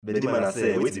Bedimana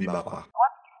say, wait to be Bakwa.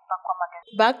 What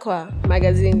is Bakwa Bakwa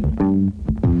Magazine? Magazine.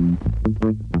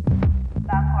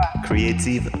 Bakwa.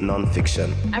 Creative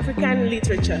non-fiction. African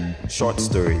literature. Short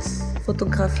stories.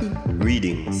 Photographie.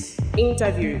 Readings.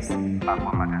 Interviews.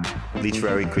 Bakwa Magazine.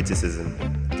 Literary criticism.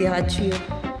 Littérature.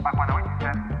 Bakwa na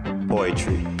wetin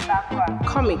Poetry. Bakwa.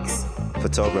 Comics.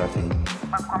 Photography.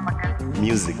 Bakwa Magazine.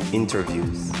 Music.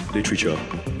 Interviews. Literature,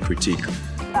 critique.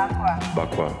 Bakwa.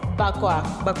 Bakwa. Bakwa.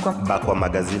 Bakwa. Bakwa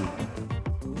Magazine.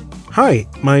 Hi,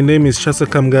 my name is Chasa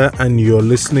Kamga, and you're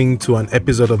listening to an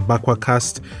episode of Bakwa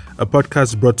Cast, a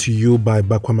podcast brought to you by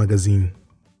Bakwa Magazine.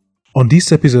 On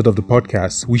this episode of the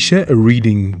podcast, we share a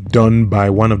reading done by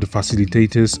one of the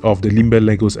facilitators of the Limbe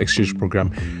Lagos Exchange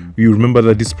Program. You remember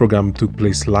that this program took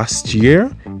place last year,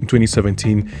 in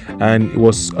 2017, and it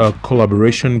was a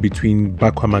collaboration between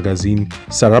Bakwa Magazine,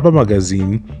 Saraba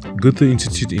Magazine, Goethe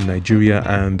Institute in Nigeria,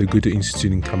 and the Goethe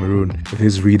Institute in Cameroon.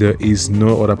 This reader is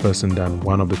no other person than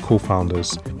one of the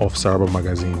co-founders of Saraba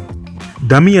Magazine.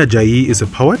 Dami Ajayi is a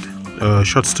poet, a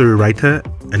short story writer,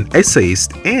 an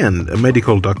essayist, and a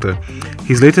medical doctor.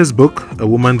 His latest book, A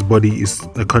Woman's Body is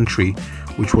a Country,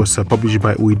 which was published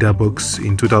by Uida Books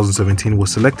in 2017,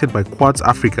 was selected by Quartz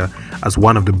Africa as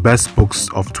one of the best books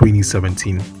of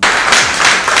 2017. So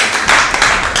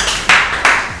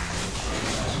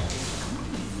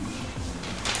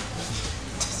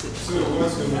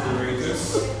what's the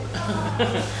moderators?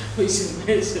 We should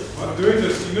mention.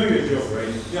 Moderators, you know your job,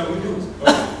 right? Yeah, we do.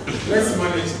 Okay. Let's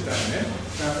manage the time, eh?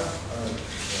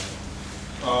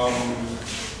 I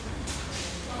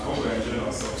hope we're enjoying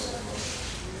ourselves.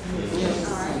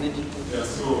 Yeah,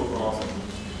 so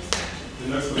the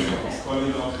next one is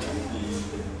calling up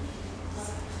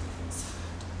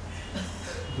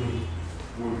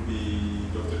would be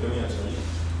Dr. Dami Ajayi,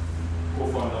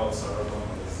 co-founder of Saraba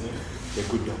Magazine. A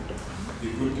good doctor. The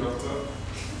good doctor.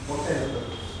 What kind of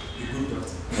doctor? The good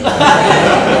doctor.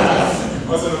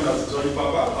 Also known as Johnny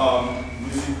Papa,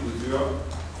 music producer,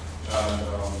 and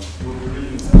we'll be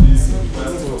reading this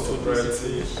University of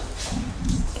Sobriety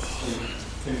in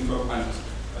Clinical, and I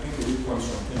think the week comes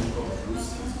from Clinical Blues,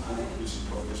 his book which he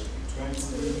published in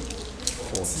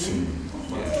 2014.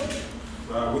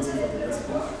 Yeah. Waiting for the next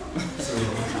book. So,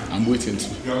 I'm waiting to.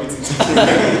 you are waiting to.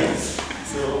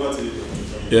 So over to you, Dr.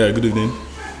 Johnny. Yeah, good evening.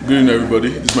 Good evening, everybody.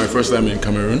 This is my first time in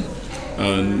Cameroon,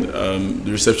 and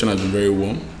the reception has been very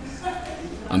warm,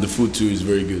 and the food too is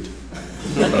very good.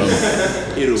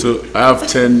 So I have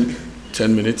 10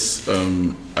 minutes.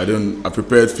 I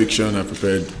prepared fiction, I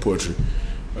prepared poetry.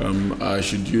 I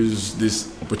should use this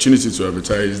opportunity to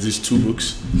advertise these two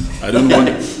books. I don't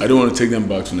want to take them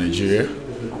back to Nigeria.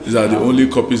 These are the only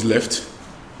copies left.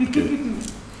 Okay.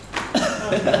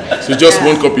 So just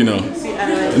one copy now.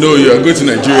 No, you are going to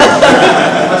Nigeria.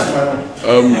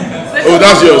 Oh,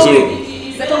 that's yours. So.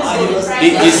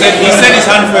 He said his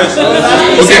hand first.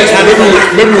 Okay,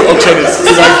 maybe we'll auction it.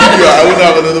 If I give you, I won't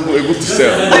have another book, a book to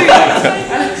sell.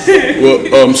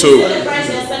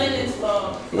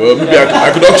 Well, maybe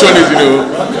I could auction it, you know.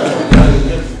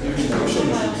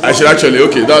 I should actually,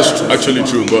 okay, that's actually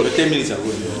true. But 10 minutes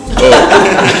ago.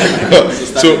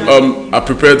 So I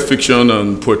prepared fiction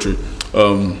and poetry.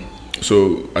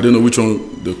 So I don't know which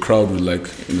one the crowd would like,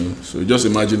 you know. So just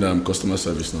imagine that I'm customer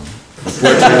service now.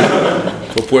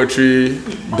 For poetry,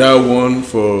 dial 1.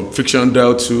 For fiction,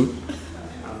 dial 2.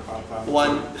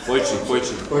 1. Poetry.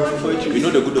 You know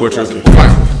the good Poetry, doctor. okay,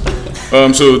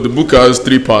 fine. So the book has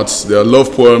 3 parts. There are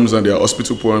love poems, and there are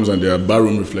hospital poems, and there are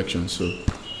barroom reflections. So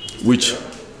which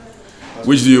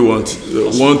do you want?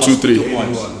 1, 2, 3.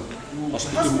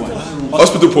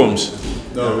 Hospital poems.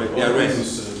 No, they are rare.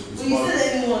 They are rare.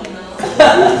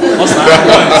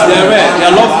 There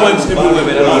are love poems everywhere,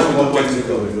 but they are not hospital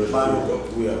poems.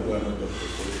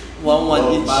 One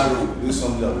each.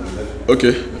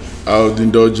 Okay, I'll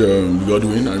indulge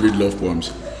Godwin and read love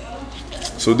poems.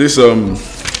 So this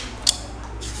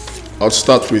I'll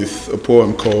start with a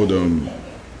poem called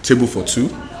Table for Two.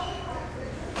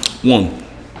 1.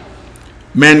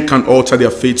 Men can alter their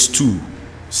fates too,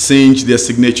 singe their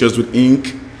signatures with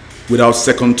ink, without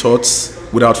second thoughts,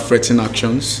 without fretting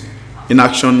actions.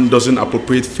 Inaction doesn't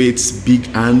appropriate fate's big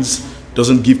hands,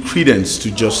 doesn't give credence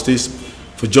to justice,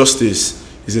 for justice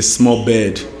is a small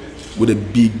bird with a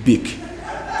big beak.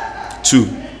 2.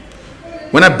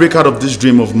 When I break out of this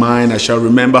dream of mine, I shall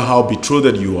remember how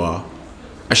betrothed you are.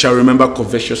 I shall remember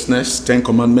covetousness, 10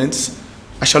 commandments.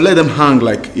 I shall let them hang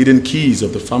like hidden keys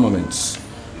of the firmaments.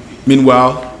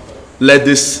 Meanwhile, let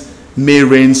this May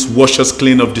rains wash us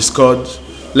clean of discord.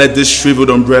 Let this shriveled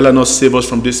umbrella not save us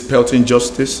from this pelting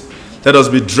justice. Let us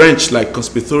be drenched like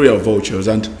conspiratorial vultures,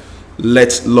 and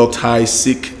let locked eyes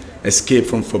seek escape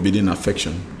from forbidden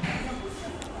affection.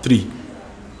 3.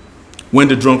 When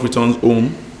the drunk returns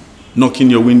home, knocking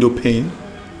your window pane,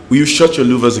 will you shut your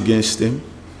louvers against him?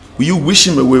 Will you wish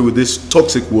him away with these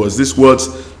toxic words, these words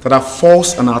that are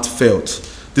false and heartfelt,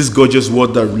 these gorgeous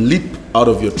words that leap out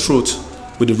of your throat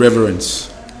with irreverence?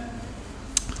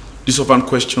 These often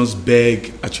questions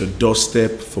beg at your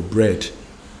doorstep for bread.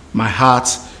 My heart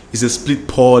is a split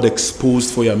pod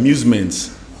exposed for your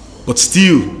amusement, but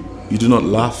still you do not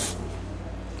laugh.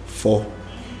 4.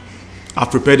 I've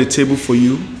prepared a table for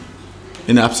you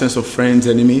in the absence of friends,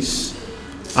 enemies.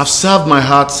 I've served my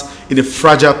heart in a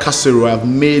fragile casserole. I've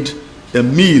made a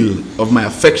meal of my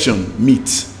affection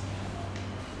meat.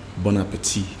 Bon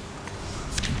appetit.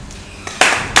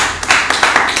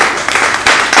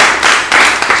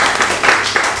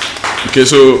 Okay,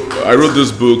 so I wrote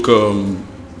this book.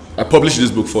 I published this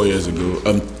book 3 years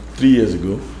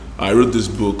ago. I wrote this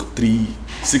book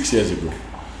 6 years ago.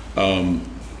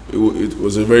 It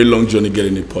was a very long journey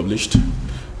getting it published.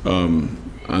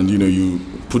 And you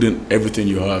put in everything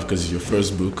you have because it's your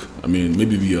first book. I mean,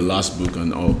 maybe be your last book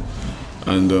and all.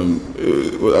 And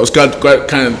I was kind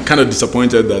of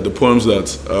disappointed that the poems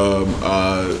that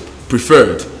are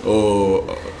preferred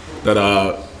or that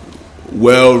are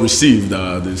well received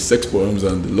are the sex poems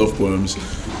and the love poems,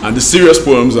 and the serious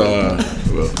poems are,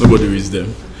 well, nobody reads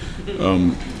them.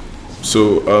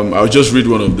 So I'll just read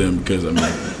one of them because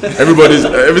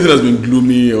everything has been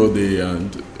gloomy all day,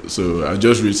 and so I'll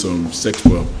just read some sex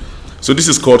poem. So this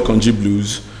is called Konji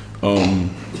Blues.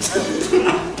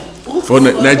 For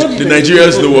the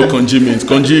Nigerians know what Konji means.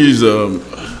 Konji is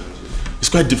it's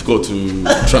quite difficult to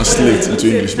translate into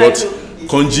English, but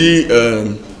Konji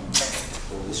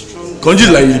is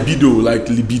like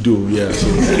libido, yeah.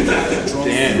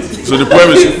 So the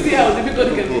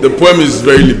poem is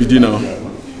very libidinal.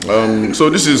 So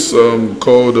this is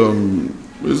called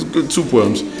it's good, 2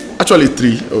 poems, actually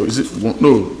 3. Oh, is it one?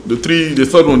 No, the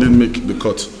third one didn't make the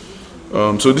cut.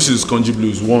 So this is Konji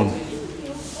Blues 1.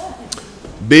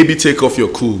 Baby, take off your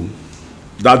cool,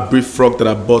 that brief frock that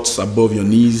abuts above your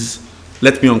knees.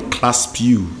 Let me unclasp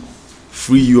you,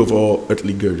 free you of all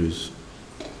earthly girders.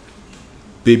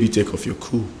 Baby, take off your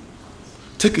cool.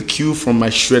 Take a cue from my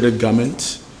shredded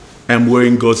garment. I am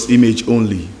wearing God's image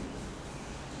only.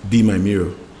 Be my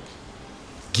mirror.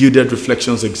 Gilded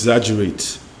reflections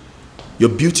exaggerate. Your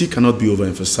beauty cannot be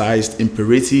overemphasized.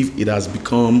 Imperative it has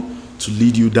become to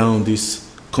lead you down this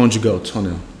conjugal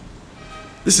tunnel.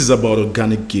 This is about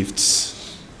organic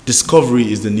gifts.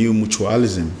 Discovery is the new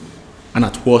mutualism. And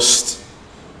at worst,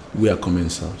 we are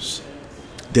commensals.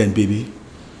 Then, baby,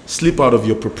 slip out of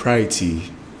your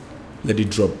propriety. Let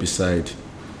it drop beside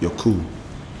your cool.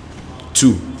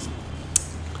 2.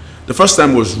 The first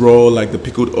time was raw like the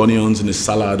pickled onions in a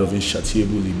salad of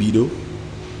insatiable libido.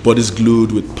 Bodies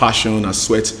glued with passion as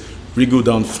sweat wriggled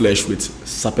down flesh with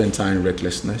serpentine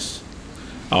recklessness.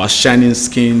 Our shining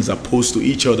skins opposed to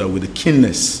each other with the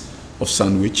keenness of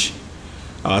sandwich.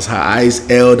 As her eyes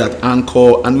held at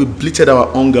anchor and we bleated our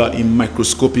hunger in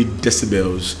microscopic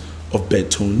decibels of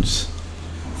bed tones.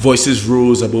 Voices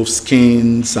rose above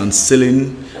skins and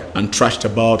ceiling and trashed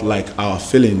about like our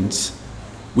feelings.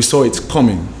 We saw it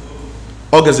coming.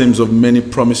 Orgasms of many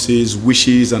promises,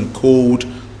 wishes, and cold,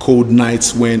 cold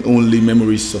nights when only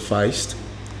memories sufficed.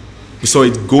 We saw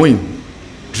it going.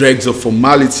 Dregs of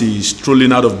formality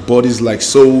strolling out of bodies like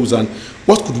souls, and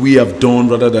what could we have done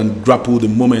rather than grapple the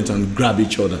moment and grab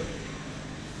each other?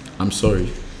 I'm sorry.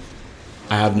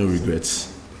 I have no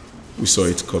regrets. We saw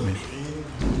it coming.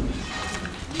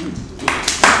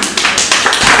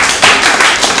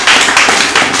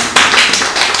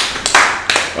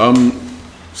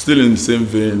 Still in the same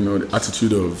vein, or the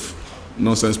attitude of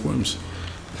nonsense poems.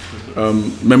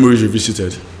 Memories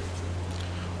revisited.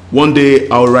 One day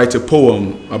I'll write a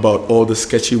poem about all the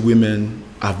sketchy women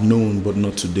I've known, but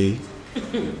not today.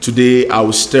 Today I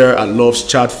will stare at love's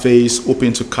charred face,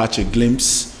 hoping to catch a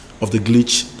glimpse of the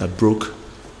glitch that broke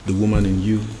the woman in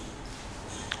you.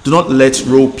 Do not let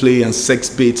role play and sex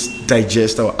baits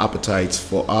digest our appetites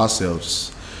for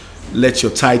ourselves. Let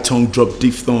your tight tongue drop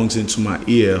diphthongs into my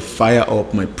ear, fire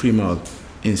up my primal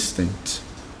instinct.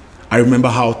 I remember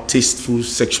how tasteful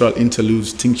sexual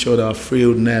interludes tinctured our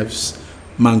frail nerves,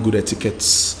 mangled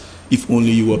etiquettes. If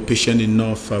only you were patient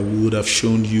enough, I would have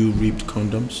shown you ripped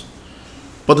condoms.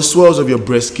 But the swells of your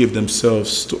breast gave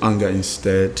themselves to anger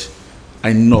instead.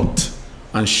 I knocked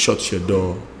and shut your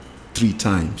door 3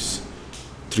 times.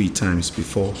 3 times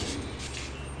before.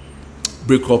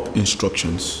 Break-up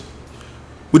instructions.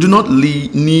 We do not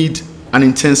need an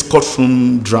intense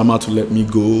courtroom drama to let me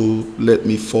go, let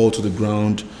me fall to the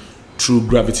ground through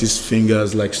gravity's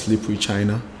fingers like slippery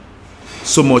china.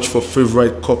 So much for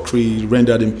favorite cookery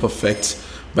rendered imperfect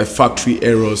by factory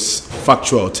errors,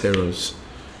 factual terrors.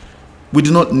 We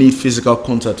do not need physical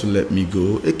contact to let me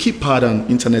go. A keypad and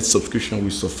internet subscription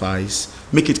will suffice.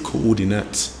 Make it cold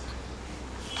inert.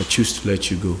 I choose to let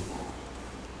you go.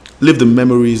 Leave the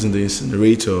memories in the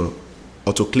incinerator,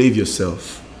 autoclave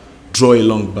yourself, draw a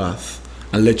long bath,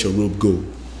 and let your rope go.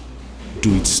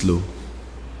 Do it slow.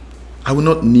 I will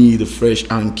not need a fresh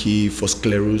Anki for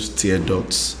sclerosed tear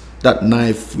ducts. That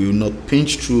knife will not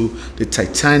pinch through the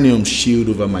titanium shield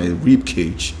over my rib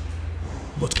cage,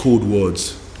 but cold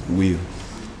words will.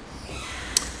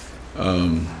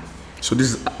 So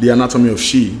this is The Anatomy of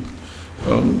She,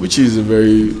 which is a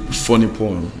very funny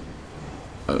poem.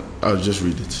 I'll just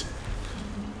read it.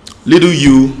 Little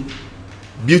you,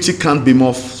 beauty can't be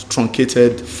more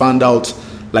truncated, fanned out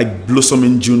like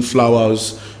blossoming June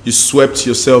flowers. You swept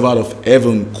yourself out of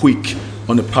heaven quick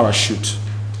on a parachute.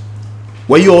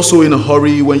 Were you also in a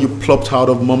hurry when you plopped out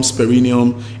of mom's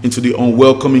perineum into the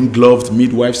unwelcoming gloved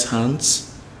midwife's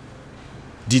hands?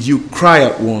 Did you cry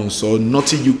at once, or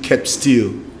naughty you kept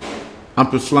still,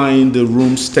 amplifying the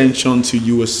room's tension till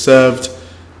you were served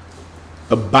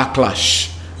a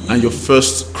backlash and your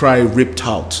first cry ripped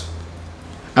out?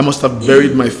 I must have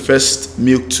buried my first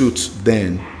milk tooth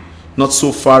then, not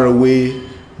so far away,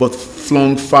 but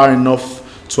flung far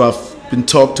enough to have been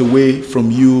tucked away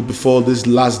from you before these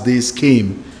last days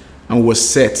came and was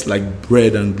set like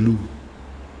bread and glue.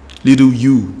 Little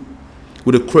you,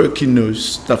 with a quirky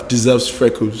nose that deserves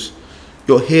freckles,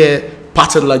 your hair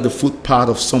parted like the footpath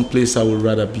of someplace I would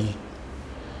rather be.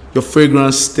 Your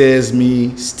fragrance stares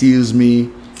me, steals me,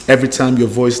 every time your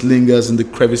voice lingers in the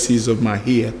crevices of my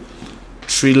hair,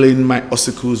 trilling my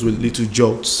ossicles with little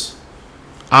jolts.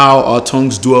 How our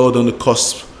tongues dwelled on the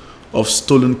cusp of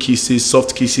stolen kisses,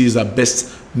 soft kisses are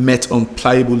best met on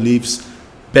pliable lips,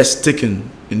 best taken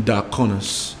in dark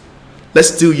corners.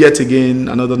 Let's steal yet again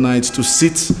another night to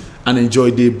sit and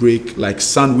enjoy daybreak like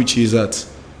sandwiches at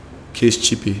Case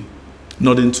Chippy,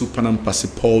 nodding to Panam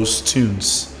Paul's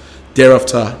tunes.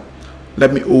 Thereafter,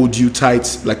 let me hold you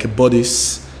tight like a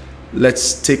bodice.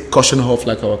 Let's take caution off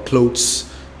like our clothes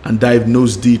and dive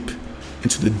nose deep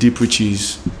into the deep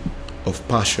reaches of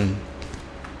passion.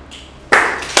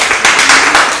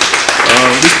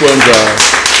 These poems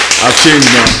have changed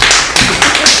now.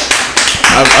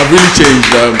 I've really changed.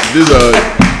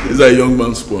 These are young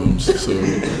man's poems, so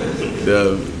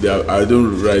I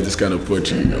don't write this kind of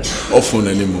poetry often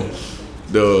anymore.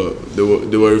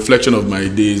 They were a reflection of my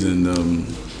days in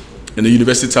the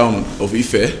university town of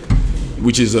Ife,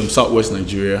 which is southwest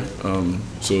Nigeria.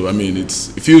 So I mean, it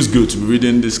feels good to be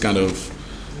reading this kind of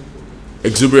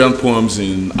exuberant poems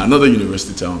in another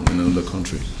university town in another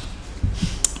country.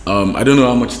 I don't know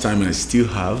how much time I still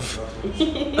have,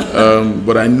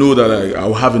 but I know that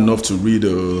I'll have enough to read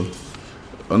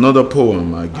another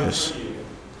poem, I guess.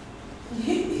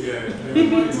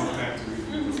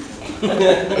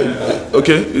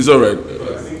 Okay, it's all right.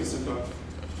 I think it's about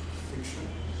fiction.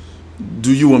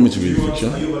 Do you want me to read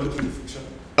fiction? You are looking at fiction.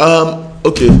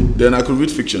 Okay, then I could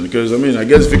read fiction because I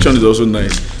guess fiction is also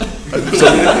nice.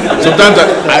 Sometimes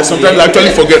I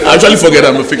actually forget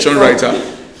I'm a fiction writer.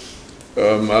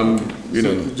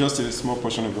 Just a small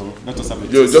portion of them. Let us have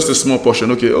it. Just a small portion.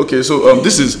 Okay. So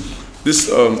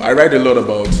I write a lot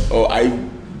about, or I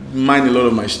mine a lot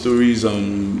of my stories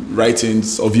and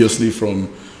writings, obviously from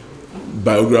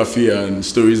biography and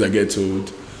stories I get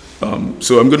told.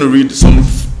 So I'm going to read some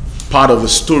part of a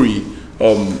story,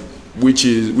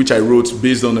 which I wrote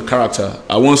based on a character.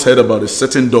 I once heard about a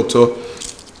certain doctor.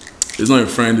 He's not a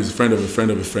friend. He's a friend of a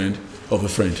friend of a friend of a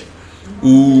friend,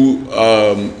 who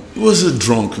was a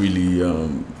drunk, really,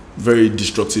 very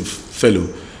destructive fellow.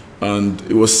 And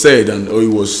it was said, it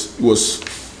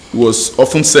was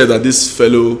often said that this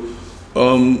fellow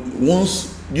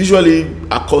usually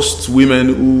accosts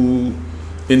women who,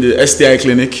 in the STI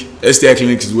clinic. STI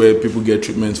clinic is where people get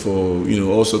treatment for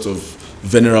all sorts of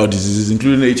venereal diseases,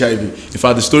 including HIV. In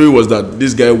fact, the story was that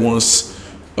this guy once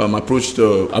approached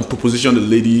and propositioned a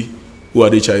lady who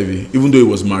had HIV, even though he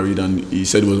was married, and he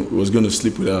said he was going to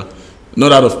sleep with her,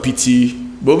 not out of pity,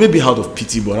 but maybe out of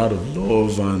pity, but out of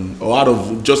love or out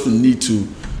of just the need to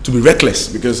be reckless,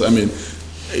 because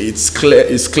it's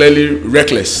clearly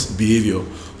reckless behavior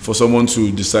for someone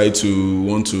to decide to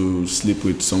want to sleep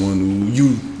with someone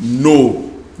who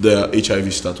their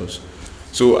HIV status.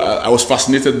 So I was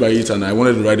fascinated by it, and I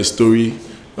wanted to write a story,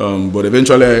 but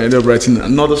eventually I ended up writing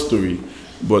another story.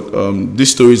 But this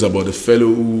story is about a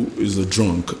fellow who is a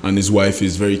drunk, and his wife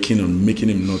is very keen on making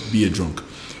him not be a drunk.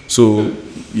 So,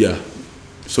 yeah.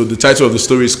 So the title of the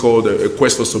story is called A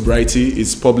Quest for Sobriety.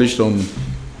 It's published on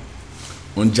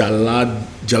on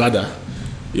Jalada.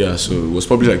 Yeah, so it was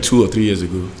probably like 2 or 3 years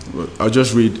ago. But I'll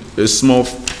just read a small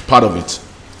part of it.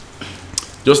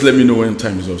 Just let me know when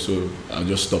time is up, so I'll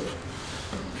just stop.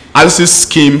 Alice's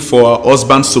scheme for her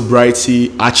husband's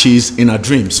sobriety arches in her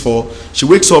dreams, for she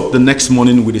wakes up the next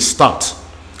morning with a start.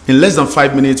 In less than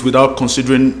 5 minutes, without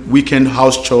considering weekend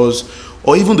house chores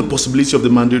or even the possibility of the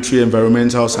mandatory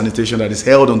environmental sanitation that is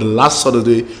held on the last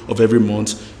Saturday of every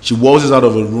month, she waltzes out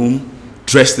of her room,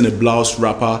 dressed in a blouse,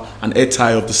 wrapper, and hair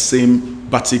tie of the same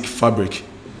batik fabric.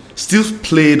 Still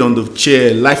played on the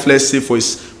chair, lifeless save for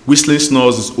his whistling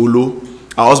snores, is Olo,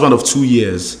 her husband of 2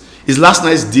 years. His last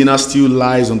night's dinner still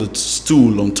lies on the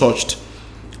stool untouched,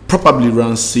 probably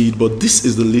rancid, but this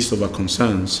is the least of her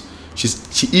concerns.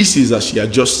 She eases as she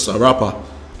adjusts her wrapper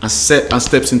and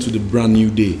steps into the brand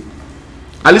new day.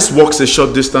 Alice walks a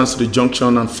short distance to the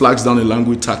junction and flags down a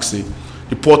languid taxi.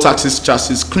 The poor taxi's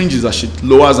chassis cringes as she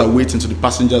lowers her weight into the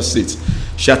passenger seat.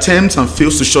 She attempts and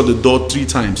fails to shut the door 3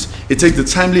 times. It takes the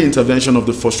timely intervention of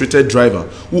the frustrated driver,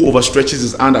 who overstretches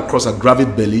his hand across her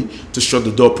gravid belly to shut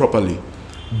the door properly.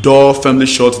 Door firmly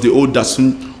shut, the old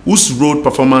Datsun, whose road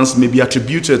performance may be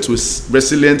attributed to its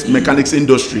resilient mechanics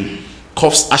industry,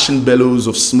 coughs ashen bellows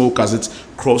of smoke as it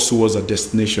crosses towards her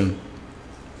destination.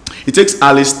 It takes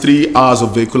Alice 3 hours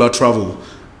of vehicular travel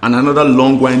and another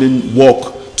long winding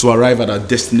walk to arrive at her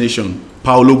destination,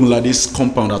 Paolo Gunlade's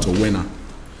compound at Owena.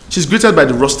 She's greeted by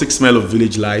the rustic smell of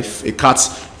village life. A cat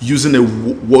using a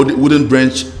wooden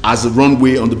bench as a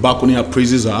runway on the balcony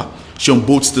appraises her. She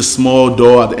unbolts the small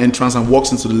door at the entrance and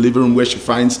walks into the living room, where she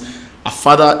finds her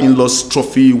father-in-law's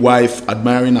trophy wife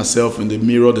admiring herself in the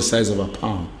mirror the size of her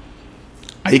palm.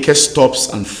 Aike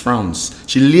stops and frowns.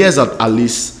 She leers at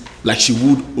Alice like she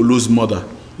would Olo's mother.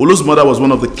 Olo's mother was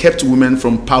one of the kept women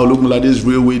from Paolo Gunlade's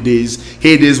railway days,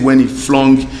 heydays when he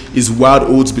flung his wild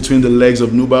oats between the legs of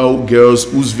Nubao girls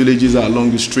whose villages are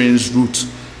along the strange route.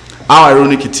 How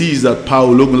ironic it is that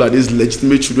Paolo Gunlade's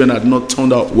legitimate children had not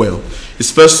turned out well.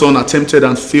 His first son attempted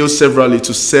and failed several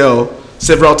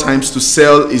times to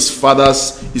sell his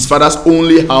father's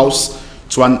only house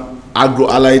to an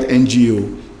agro-allied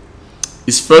NGO.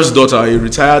 His first daughter, a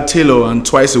retired tailor and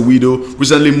twice a widow,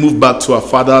 recently moved back to her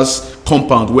father's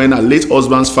compound when her late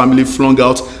husband's family flung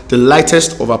out the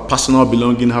lightest of her personal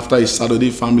belongings after a Saturday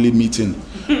family meeting.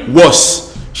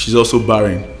 Worse, she's also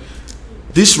barren.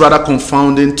 This rather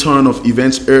confounding turn of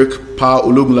events irked Pa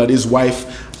Ologunlade's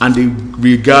wife, and they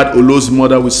regard Olo's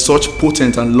mother with such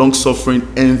potent and long-suffering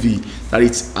envy that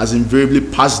it has invariably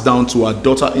passed down to her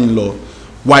daughter-in-law,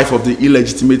 wife of the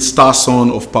illegitimate star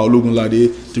son of Paolo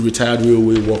Gunlade, the retired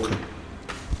railway worker.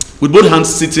 With both hands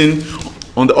sitting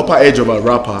on the upper edge of her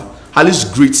wrapper, Alice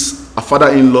greets her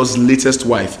father-in-law's latest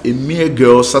wife, a mere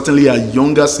girl, certainly her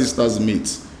younger sister's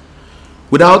mate.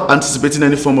 Without anticipating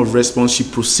any form of response, she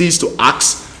proceeds to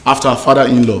ask after her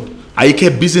father-in-law.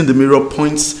 Aike, busy in the mirror,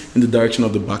 points in the direction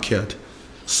of the backyard.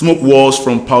 Smoke walls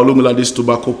from Paolo Gunlade's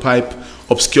tobacco pipe,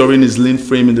 obscuring his lean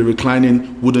frame in the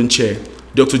reclining wooden chair.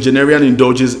 The octogenarian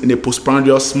indulges in a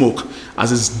postprandial smoke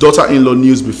as his daughter-in-law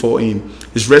kneels before him.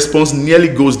 His response nearly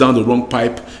goes down the wrong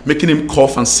pipe, making him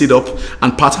cough and sit up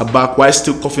and pat her back while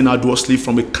still coughing arduously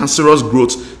from a cancerous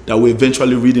growth that will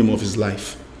eventually rid him of his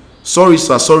life. Sorry,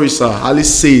 sir,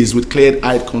 Alice says with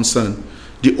clear-eyed concern.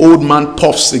 The old man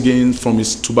puffs again from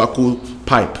his tobacco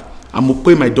pipe.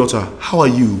 Amokwe, my daughter, how are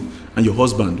you and your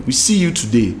husband? We see you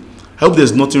today. I hope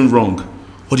there's nothing wrong.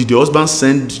 Or did your husband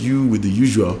send you with the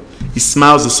usual? He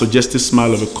smiles the suggestive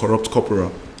smile of a corrupt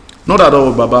corporal. Not at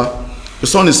all, Baba. Your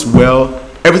son is well.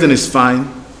 Everything is fine.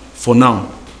 For now.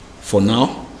 For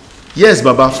now? Yes,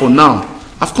 Baba, for now.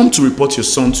 I've come to report your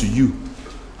son to you.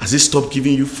 Has he stopped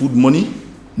giving you food money?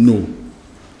 No.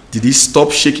 Did he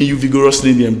stop shaking you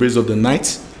vigorously in the embrace of the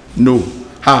night? No.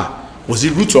 Was he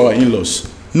rude to our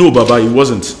in-laws? No, Baba, he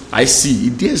wasn't. I see. He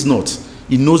dares not.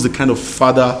 He knows the kind of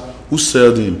father who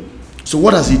served him. So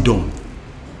what has he done?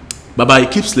 Baba, he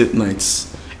keeps late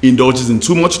nights. He indulges in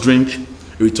too much drink.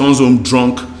 He returns home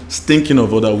drunk, stinking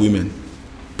of other women.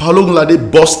 Paolo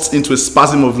Gunlade bursts into a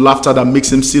spasm of laughter that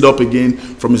makes him sit up again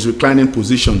from his reclining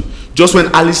position. Just when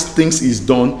Alice thinks he's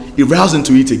done, he roused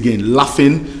into it again,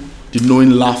 laughing the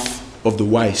knowing laugh of the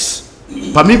wise.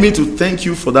 Permit me to thank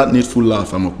you for that needful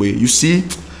laugh, Amokwe. You see,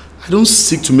 I don't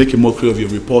seek to make a mockery of your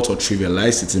report or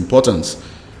trivialize its importance,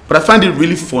 but I find it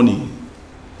really funny.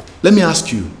 Let me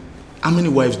ask you, how many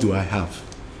wives do I have?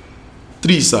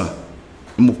 3, sir.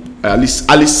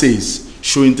 Alice says,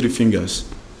 showing 3 fingers.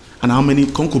 And how many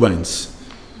concubines?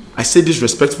 I say this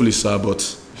respectfully, sir,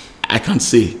 but I can't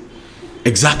say.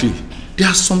 Exactly. There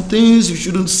are some things you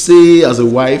shouldn't say as a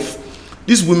wife.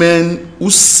 These women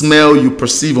whose smell you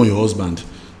perceive on your husband,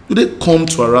 Do they come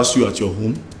to harass you at your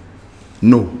home?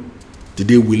 No. Did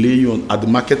they waylay you at the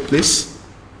marketplace?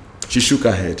 She shook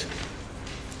her head.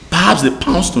 Perhaps they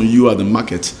pounced on you at the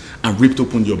market and ripped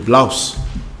open your blouse.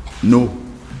 No.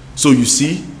 So you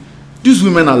see, these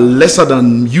women are lesser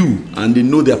than you and they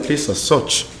know their place as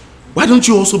such. Why don't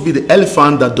you also be the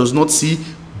elephant that does not see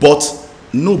but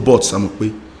no buts,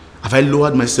 Amokwe? Have I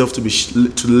lowered myself to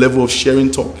the level of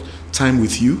sharing talk time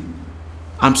with you?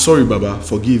 I'm sorry, Baba,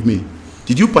 forgive me.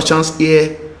 Did you perchance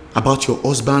hear about your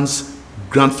husband's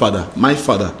grandfather, my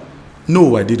father?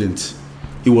 No, I didn't.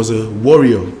 He was a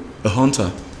warrior, a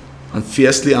hunter, and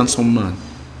fiercely handsome man.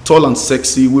 Tall and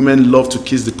sexy, women loved to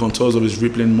kiss the contours of his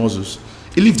rippling muscles.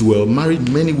 He lived well, married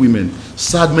many women,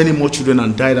 sad many more children,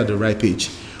 and died at a ripe age.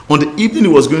 On the evening he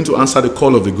was going to answer the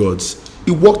call of the gods,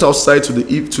 he walked outside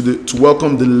to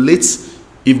welcome the late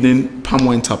evening palm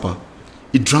wine tapper.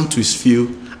 He drank to his fill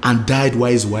and died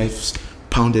while his wife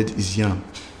pounded his yam.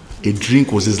 A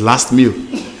drink was his last meal.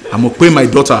 Amokwe, my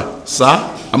daughter, sir.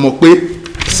 Amokwe,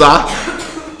 sir.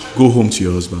 Go home to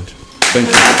your husband. Thank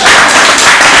you.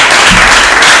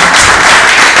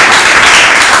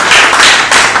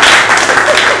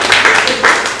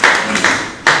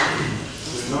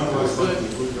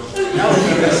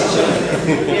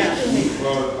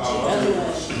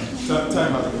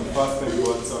 Time has been faster,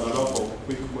 but allow for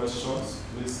quick questions.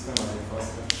 Please, time has been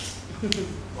faster.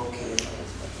 Okay.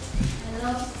 I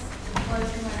love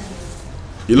poetry.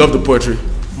 You love the poetry?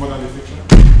 More than the fiction?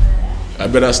 I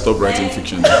better stop writing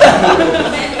fiction. When can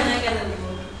I get a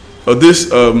book? Oh, this is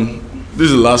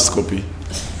the last copy,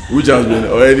 which has been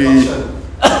already.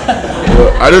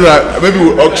 I don't know. Maybe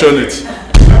we'll auction it. I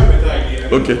have a better idea.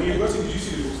 Okay. When you got it, did you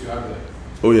see the books you have there?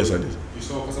 Oh yes, I did. You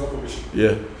saw Kasala Publishing?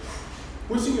 Yeah.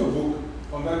 Putting your book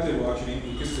on that table actually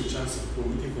increases the chance of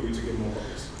looking for you to get more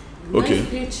copies. Okay. Nice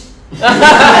pitch.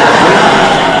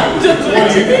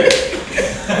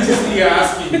 This is you're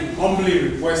asking, humbly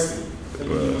requesting.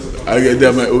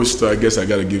 They're my host, so I guess I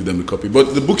gotta give them a copy.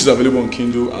 But the book is available on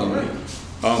Kindle and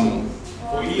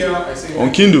For here, I say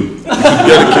on Kindle. You can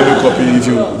get a Kindle copy if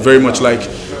you very much like.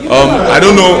 I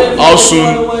don't know how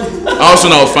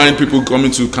soon I'll find people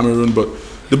coming to Cameroon, but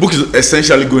the book is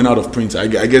essentially going out of print. I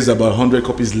guess about 100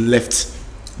 copies left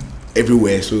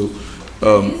everywhere. So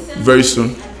very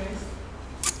soon.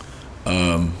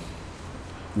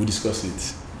 We'll discuss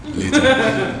it later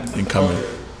in Cameroon.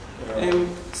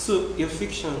 So your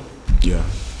fiction. Yeah.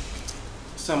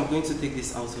 So I'm going to take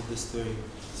this out of the story.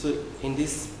 So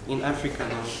in Africa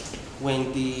now,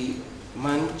 when the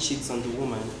man cheats on the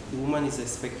woman is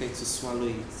expected to swallow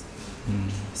it.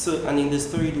 So, and in the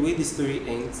story, the way the story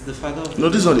ends, the father of No,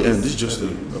 this is not the end. This is just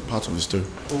a part of the story.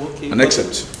 Oh, okay. An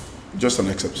excerpt. Just an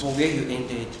excerpt. From where you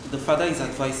ended, the father is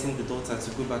advising the daughter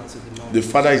to go back to the man. The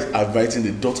father is advising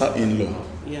the daughter-in-law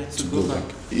to go back.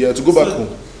 Yeah, to go back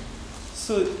home.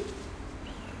 So,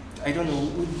 I don't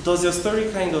know, does your story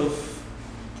kind of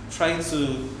try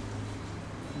to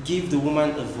give the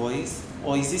woman a voice,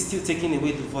 or is it still taking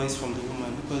away the voice from the woman?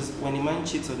 Because when a man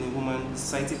cheats on a woman,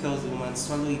 society tells the woman,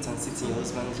 swallow it and sit in your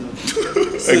husband's love.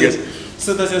 I guess.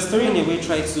 So does your story in a way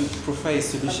try to provide a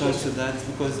solution to that?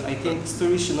 Because I think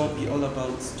stories should not be all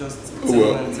about just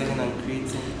telling and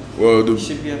creating. Well, it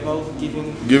should be about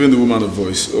giving the woman a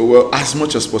voice. Well, as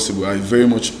much as possible. I'm very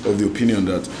much of the opinion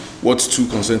that what two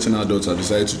consenting adults have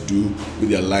decided to do with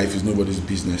their life is nobody's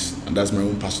business, and that's my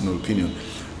own personal opinion.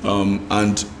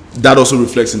 And that also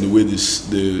reflects in the way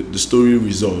the story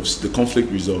resolves, the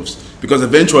conflict resolves, because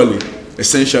eventually,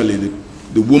 essentially,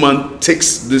 the woman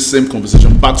takes this same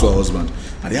conversation back to her husband,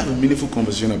 and they have a meaningful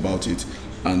conversation about it.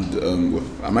 And well,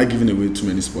 am I giving away too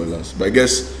many spoilers? But I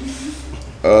guess,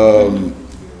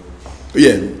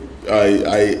 yeah,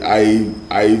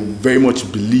 I very much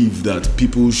believe that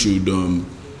people should.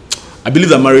 I believe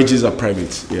that marriages are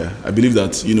private. Yeah, I believe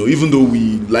that, even though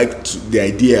we like the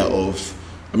idea of.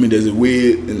 There's a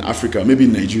way in Africa, maybe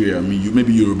in Nigeria,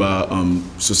 maybe Yoruba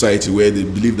society, where they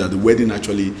believe that the wedding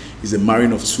actually is a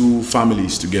marrying of two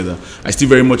families together. I still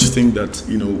very much think that,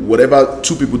 whatever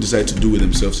two people decide to do with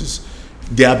themselves is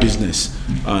their business.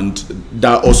 And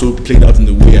that also played out in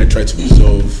the way I tried to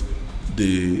resolve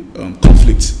the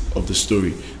conflict of the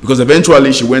story. Because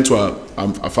eventually she went to her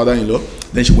father-in-law,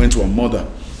 then she went to her mother,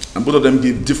 and both of them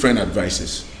gave different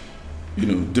advices.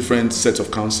 Different sets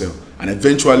of counsel, and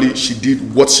eventually she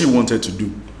did what she wanted to do.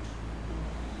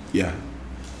 Yeah.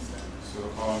 So,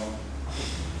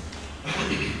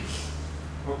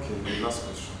 okay, the last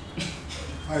question.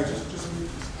 Hi, just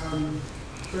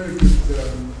very good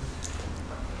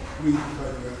read, by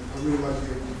the way. I really like the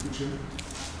fiction.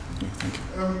 Thank you.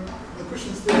 My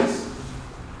question is this: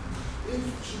 if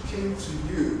she came to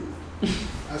you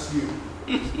Ask you.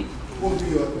 What would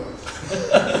be your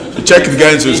advice? Check the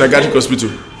guy into a psychiatric hospital.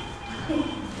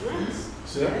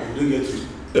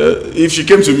 If she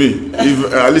came to me,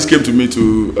 if Alice came to me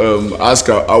to ask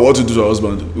her what to do to her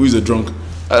husband, who is a drunk,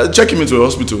 check him into a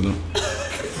hospital now.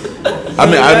 I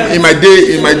mean, my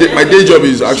day job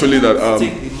is actually that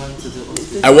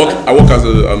I work as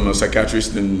a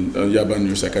psychiatrist in Yaba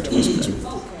Neuropsychiatric Hospital.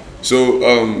 So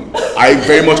I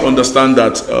very much understand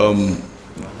that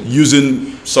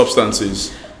using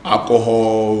substances,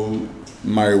 alcohol,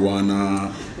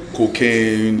 marijuana,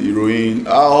 cocaine, heroin,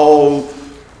 are all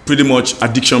pretty much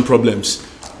addiction problems.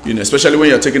 You know, especially when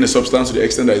you're taking a substance to the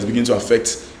extent that it's beginning to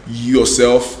affect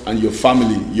yourself and your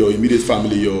family, your immediate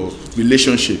family, your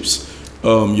relationships,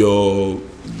 your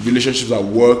relationships at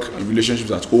work and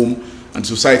relationships at home and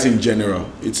society in general.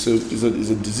 It's a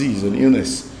disease, an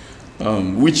illness,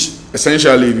 which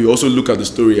essentially, if you also look at the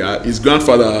story, his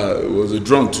grandfather was a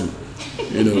drunk too,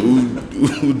 you know,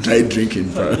 who died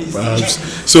drinking perhaps.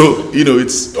 So, you know,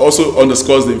 it's also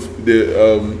underscores the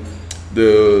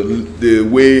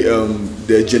way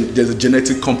there's a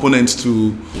genetic component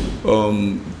to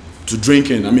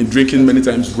drinking. I mean, drinking many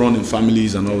times run in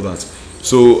families and all that.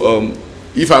 So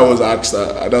if I was asked,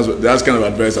 that's kind of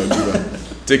advice I'd give her.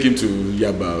 Take him to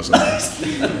Yaba or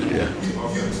something. Yeah.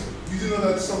 You do know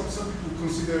that some people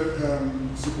consider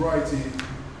sobriety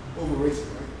overrated,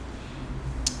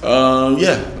 right?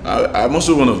 Yeah, I'm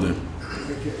also one of them.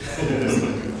 Okay.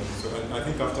 So I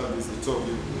think after this, the two of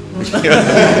you.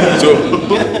 So,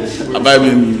 have I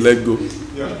been let go?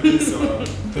 Yeah, please.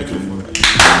 Thank you for that.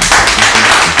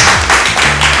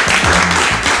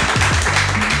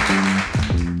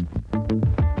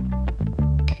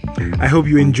 I hope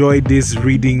you enjoyed this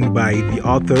reading by the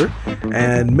author,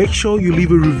 and make sure you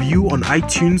leave a review on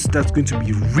iTunes. That's going to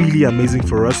be really amazing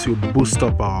for us to boost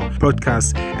up our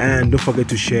podcast, and don't forget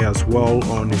to share as well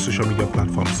on your social media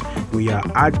platforms. We are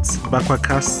at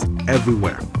BakwaCast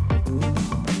everywhere.